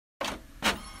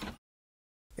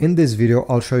In this video,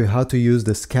 I'll show you how to use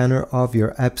the scanner of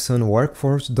your Epson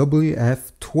WorkForce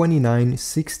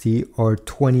WF-2960 or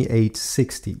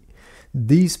 2860.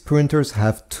 These printers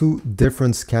have two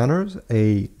different scanners,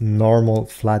 a normal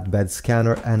flatbed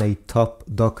scanner and a top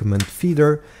document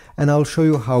feeder, and I'll show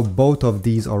you how both of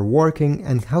these are working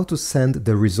and how to send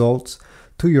the results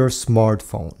to your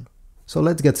smartphone. So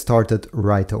let's get started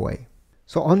right away.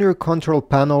 So on your control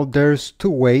panel, there's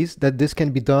two ways that this can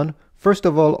be done. First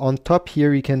of all, on top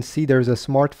here you can see there's a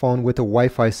smartphone with a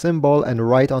Wi-Fi symbol, and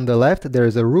right on the left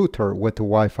there's a router with a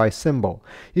Wi-Fi symbol.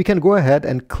 You can go ahead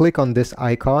and click on this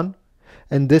icon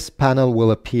and this panel will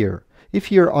appear.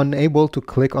 If you're unable to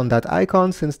click on that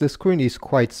icon, since the screen is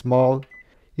quite small,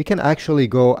 you can actually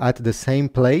go at the same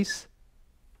place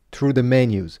through the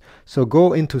menus. So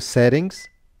go into Settings,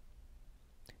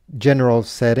 General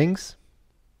Settings,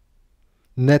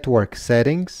 Network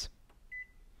Settings,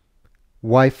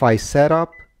 Wi-Fi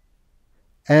setup,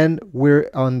 and we're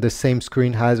on the same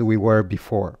screen as we were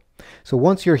before. So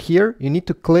once you're here, you need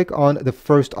to click on the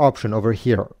first option over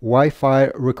here, Wi-Fi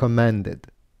recommended.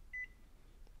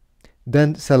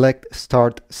 Then select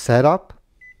Start Setup,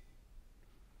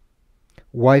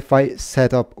 Wi-Fi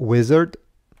Setup Wizard.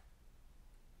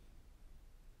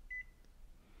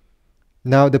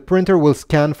 Now the printer will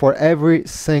scan for every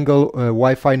single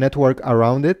Wi-Fi network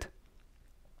around it,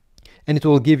 and it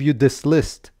will give you this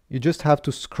list. You just have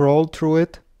to scroll through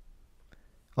it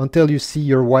until you see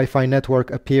your Wi-Fi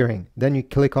network appearing. Then you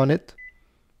click on it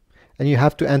and you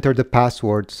have to enter the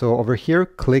password. So over here,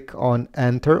 click on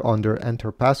Enter under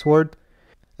Enter Password,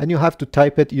 and you have to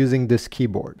type it using this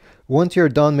keyboard. Once you're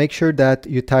done, make sure that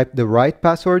you type the right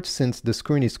password since the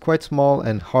screen is quite small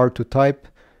and hard to type.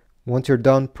 Once you're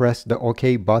done, press the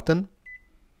OK button.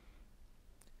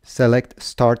 Select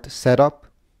Start Setup.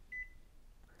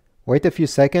 Wait a few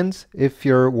seconds. If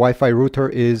your Wi-Fi router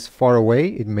is far away,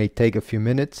 it may take a few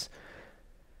minutes.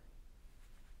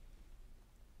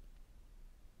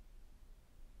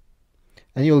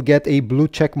 And you'll get a blue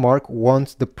check mark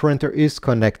once the printer is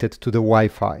connected to the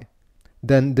Wi-Fi.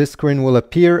 Then this screen will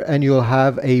appear and you'll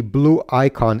have a blue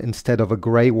icon instead of a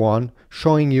gray one,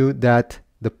 showing you that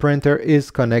the printer is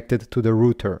connected to the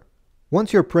router.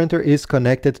 Once your printer is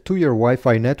connected to your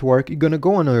Wi-Fi network, you're going to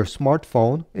go on your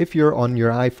smartphone. If you're on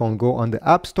your iPhone, go on the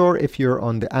App Store. If you're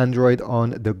on the Android,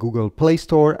 on the Google Play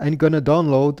Store, and you're going to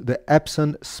download the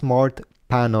Epson Smart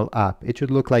Panel app. It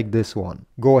should look like this one.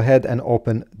 Go ahead and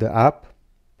open the app.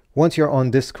 Once you're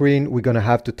on this screen, we're going to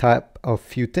have to type a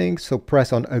few things. So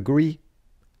press on Agree,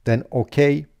 then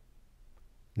OK,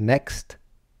 Next,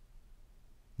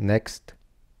 Next,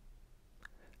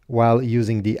 while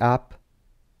using the app.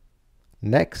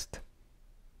 Next,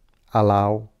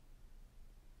 allow.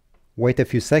 Wait a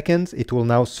few seconds. It will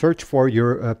now search for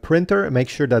your printer. Make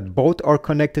sure that both are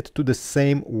connected to the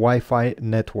same Wi-Fi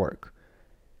network.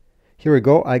 Here we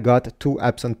go. I got two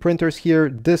Epson printers here.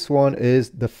 This one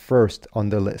is the first on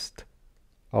the list.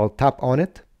 I'll tap on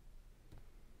it.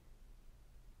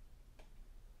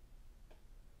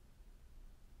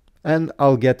 And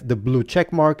I'll get the blue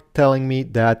check mark telling me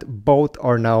that both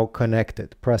are now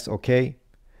connected. Press OK.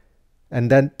 And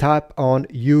then tap on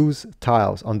Use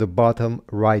Tiles on the bottom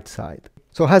right side.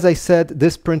 So as I said,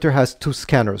 this printer has two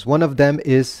scanners. One of them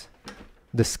is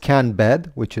the scan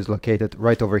bed, which is located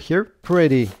right over here.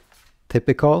 Pretty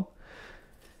typical.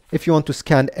 If you want to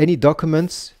scan any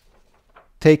documents,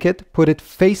 take it, put it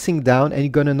facing down, and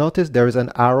you're going to notice there is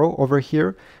an arrow over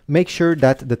here. Make sure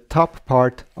that the top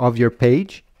part of your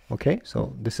page, okay,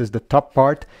 so this is the top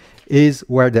part, is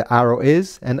where the arrow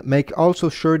is, and make also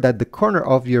sure that the corner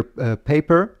of your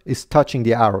paper is touching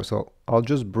the arrow. So I'll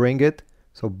just bring it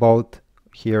so both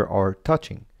here are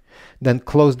touching. Then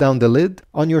close down the lid.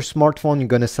 On your smartphone, you're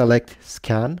going to select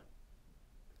Scan.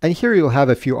 And here you'll have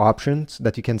a few options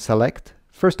that you can select.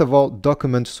 First of all,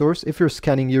 document source. If you're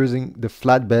scanning using the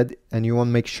flatbed and you want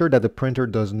to make sure that the printer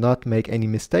does not make any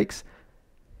mistakes,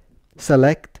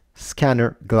 select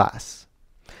Scanner Glass.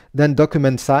 Then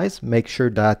document size, make sure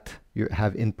that you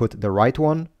have input the right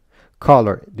one.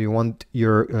 Color, do you want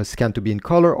your scan to be in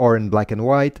color or in black and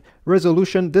white?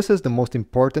 Resolution, this is the most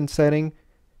important setting.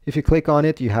 If you click on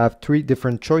it, you have three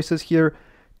different choices here.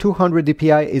 200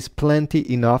 dpi is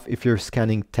plenty enough if you're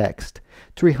scanning text.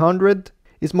 300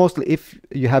 is mostly if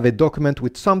you have a document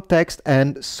with some text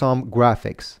and some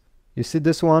graphics. You see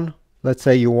this one? Let's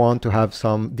say you want to have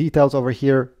some details over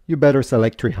here, you better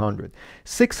select 300.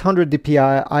 600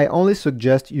 dpi, I only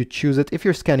suggest you choose it if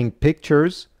you're scanning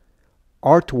pictures,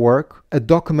 artwork, a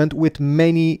document with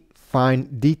many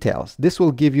fine details. This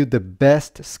will give you the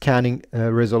best scanning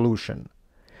resolution.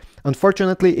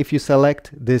 Unfortunately, if you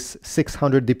select this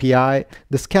 600 dpi,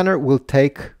 the scanner will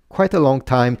take quite a long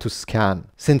time to scan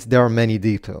since there are many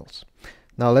details.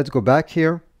 Now let's go back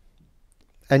here,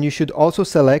 and you should also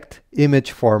select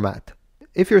image format.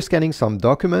 If you're scanning some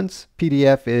documents,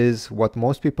 PDF is what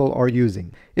most people are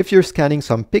using. If you're scanning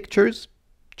some pictures,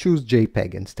 choose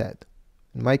JPEG instead.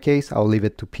 In my case, I'll leave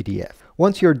it to PDF.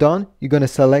 Once you're done, you're going to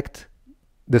select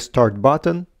the start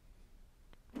button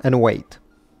and wait.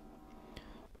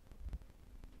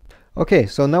 Okay,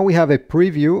 so now we have a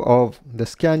preview of the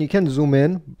scan. You can zoom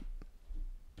in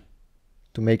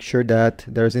to make sure that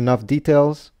there's enough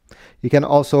details. You can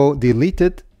also delete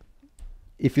it.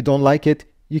 If you don't like it,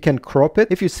 you can crop it.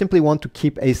 If you simply want to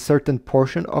keep a certain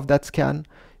portion of that scan,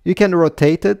 you can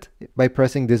rotate it by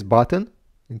pressing this button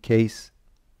in case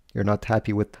you're not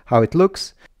happy with how it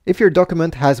looks. If your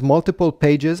document has multiple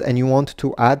pages and you want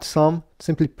to add some,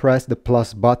 simply press the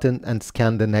plus button and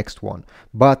scan the next one.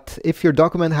 But if your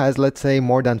document has, let's say,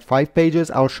 more than 5 pages,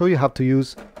 I'll show you how to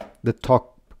use the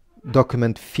top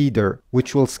document feeder,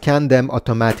 which will scan them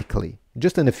automatically,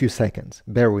 just in a few seconds.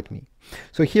 Bear with me.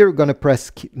 So here we're going to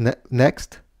press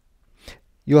next.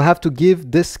 You'll have to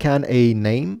give this scan a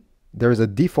name. There's a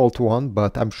default one,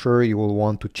 but I'm sure you will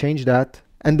want to change that.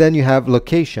 And then you have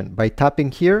location. By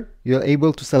tapping here, you're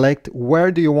able to select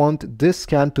where do you want this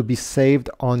scan to be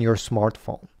saved on your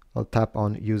smartphone. I'll tap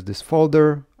on use this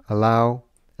folder, allow,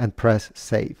 and press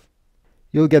save.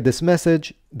 You'll get this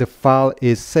message, the file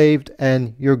is saved,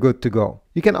 and you're good to go.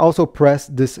 You can also press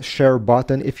this share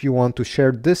button if you want to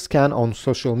share this scan on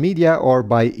social media or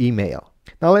by email.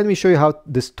 Now let me show you how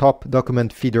this top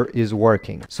document feeder is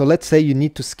working. So let's say you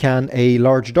need to scan a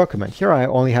large document. Here I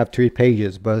only have 3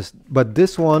 pages, but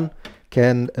this one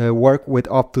can work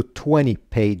with up to 20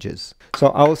 pages. So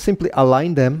I'll simply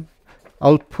align them.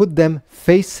 I'll put them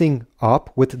facing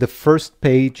up with the first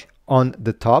page on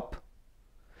the top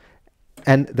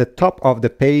and the top of the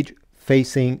page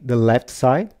facing the left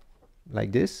side,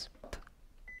 like this.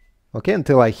 Okay,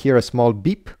 until I hear a small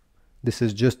beep. This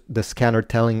is just the scanner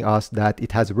telling us that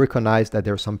it has recognized that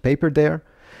there's some paper there.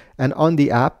 And on the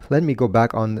app, let me go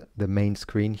back on the main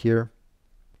screen here.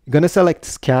 You're going to select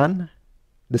scan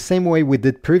the same way we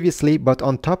did previously, but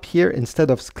on top here, instead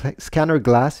of scanner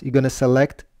glass, you're going to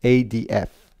select ADF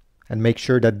and make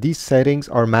sure that these settings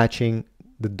are matching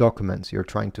the documents you're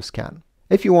trying to scan.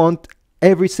 If you want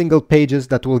every single pages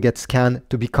that will get scanned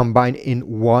to be combined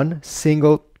in one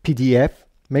single PDF,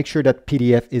 make sure that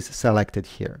PDF is selected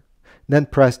here. Then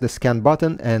press the scan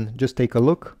button and just take a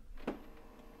look.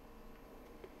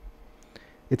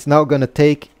 It's now going to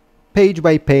take page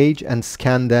by page and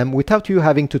scan them without you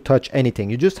having to touch anything.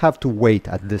 You just have to wait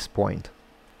at this point.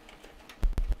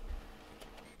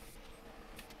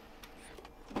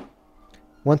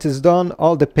 Once it's done,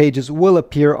 all the pages will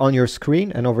appear on your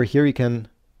screen, and over here you can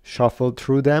shuffle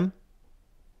through them.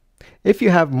 If you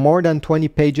have more than 20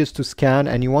 pages to scan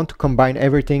and you want to combine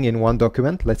everything in one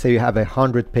document, let's say you have a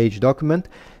 100-page document,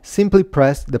 simply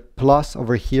press the plus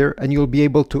over here and you'll be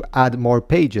able to add more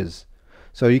pages.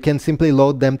 So you can simply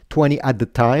load them 20 at the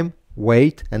time,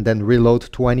 wait, and then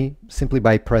reload 20 simply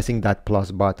by pressing that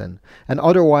plus button. And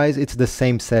otherwise, it's the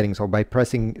same setting. So by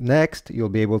pressing next, you'll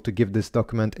be able to give this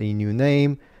document a new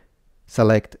name,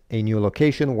 select a new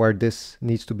location where this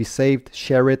needs to be saved,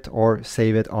 share it, or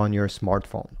save it on your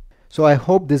smartphone. So I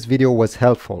hope this video was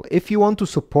helpful. If you want to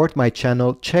support my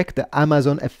channel, check the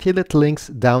Amazon affiliate links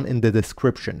down in the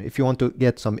description. If you want to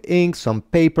get some ink, some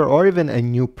paper, or even a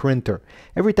new printer.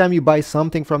 Every time you buy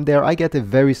something from there, I get a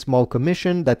very small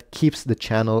commission that keeps the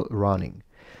channel running.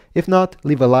 If not,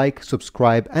 leave a like,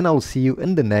 subscribe, and I'll see you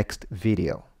in the next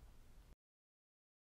video.